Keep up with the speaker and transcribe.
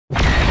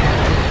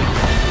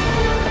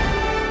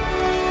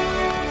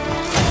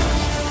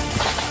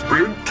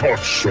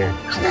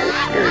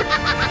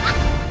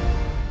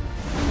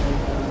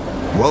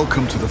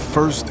Welcome to the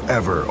first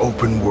ever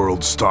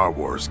open-world Star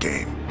Wars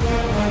game.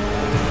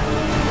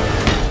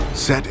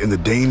 Set in the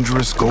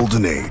dangerous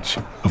golden age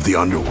of the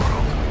underworld.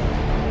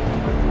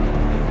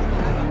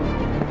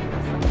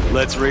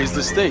 Let's raise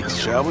the stakes,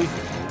 shall we?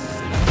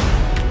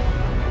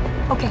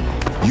 Okay.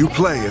 You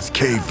play as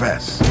Kay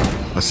Vess,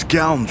 a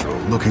scoundrel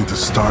looking to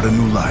start a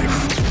new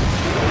life.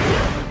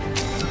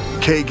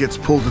 Kay gets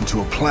pulled into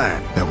a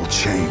plan that will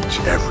change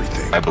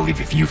everything. I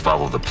believe if you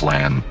follow the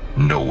plan,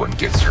 no one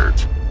gets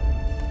hurt.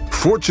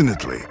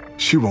 Fortunately,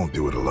 she won't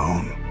do it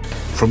alone.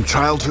 From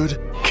childhood,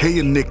 Kay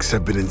and Nix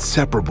have been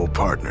inseparable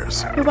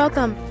partners. You're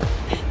welcome.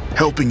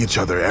 Helping each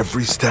other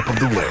every step of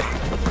the way.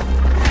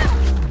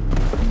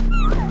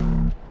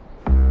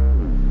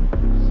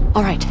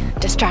 All right,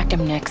 distract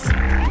him, Nix.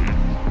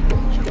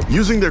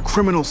 Using their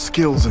criminal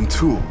skills and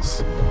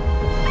tools.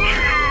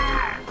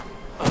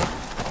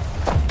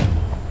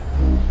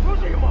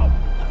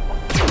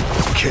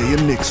 Kay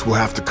and Nix will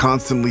have to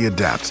constantly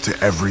adapt to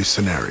every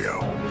scenario.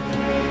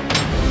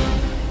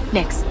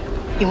 Nix,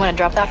 you want to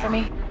drop that for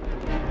me?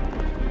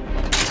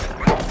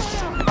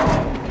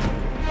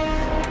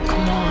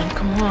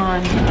 Come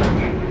on.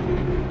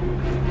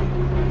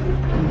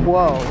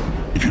 Whoa.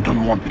 If you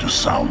don't want me to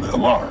sound the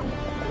alarm,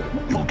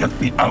 you'll get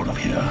me out of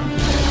here.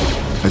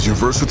 As your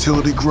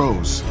versatility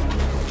grows,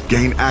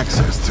 gain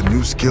access to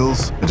new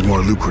skills and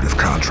more lucrative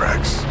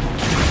contracts.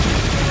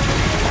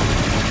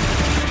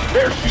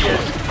 There she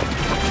is!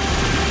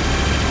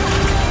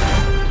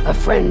 A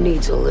friend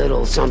needs a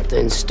little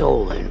something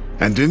stolen.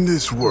 And in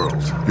this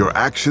world, your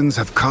actions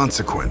have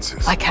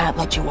consequences. I can't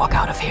let you walk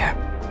out of here.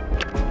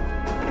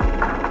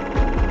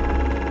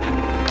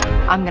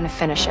 I'm gonna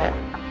finish it.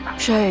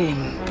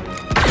 Shame.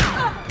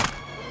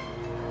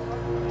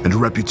 And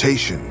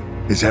reputation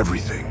is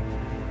everything.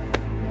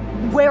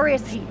 Where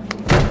is he?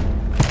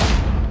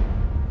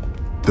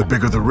 The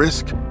bigger the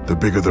risk, the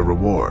bigger the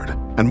reward,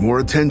 and more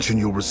attention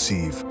you'll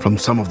receive from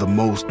some of the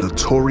most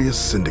notorious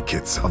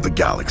syndicates of the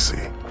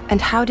galaxy. And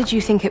how did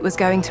you think it was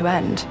going to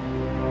end?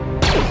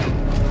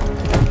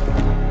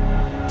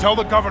 Tell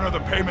the governor the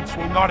payments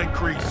will not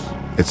increase.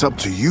 It's up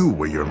to you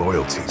where your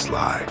loyalties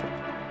lie.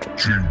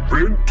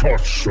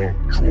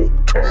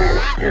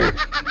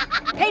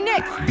 Hey,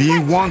 Nix!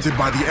 Being wanted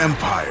by the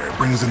Empire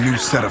brings a new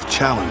set of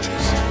challenges.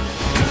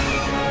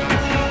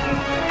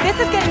 This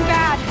is getting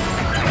bad.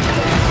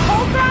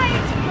 Hold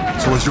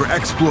tight! So as your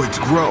exploits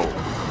grow,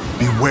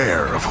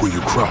 beware of who you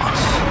cross.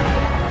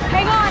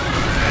 Hang on!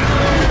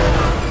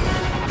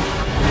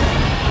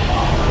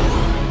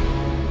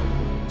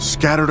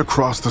 Scattered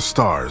across the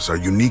stars are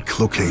unique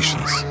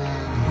locations,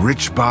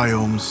 rich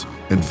biomes,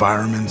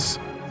 environments,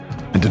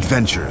 and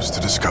adventures to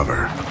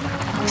discover.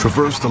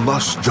 Traverse the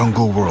lush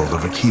jungle world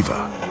of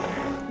Akiva,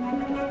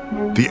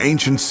 the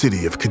ancient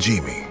city of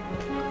Kijimi,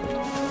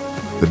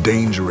 the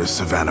dangerous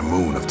savannah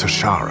moon of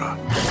Tashara,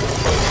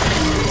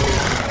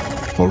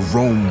 or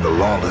roam the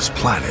lawless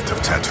planet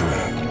of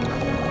Tatooine.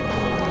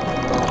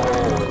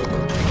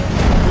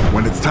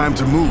 When it's time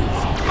to move,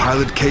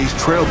 pilot Kay's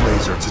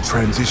Trailblazer to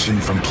transition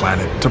from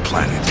planet to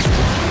planet.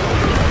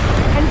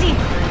 MD,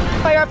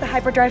 fire up the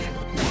hyperdrive.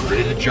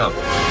 Ready to jump.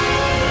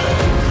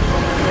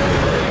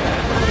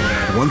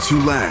 Once you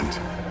land,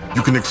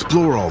 you can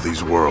explore all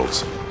these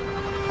worlds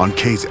on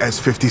Kay's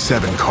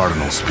S-57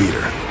 Cardinal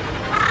Speeder.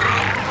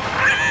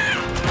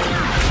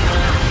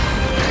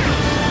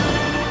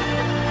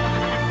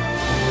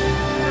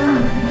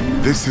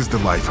 This is the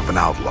life of an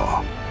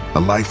outlaw, a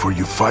life where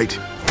you fight,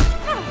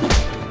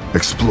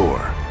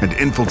 explore, and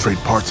infiltrate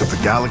parts of the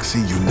galaxy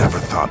you never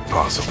thought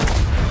possible.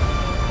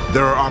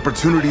 There are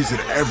opportunities at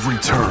every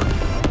turn,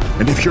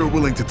 and if you're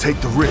willing to take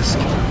the risk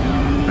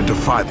and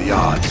defy the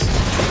odds,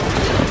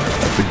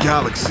 the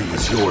galaxy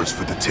is yours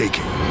for the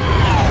taking.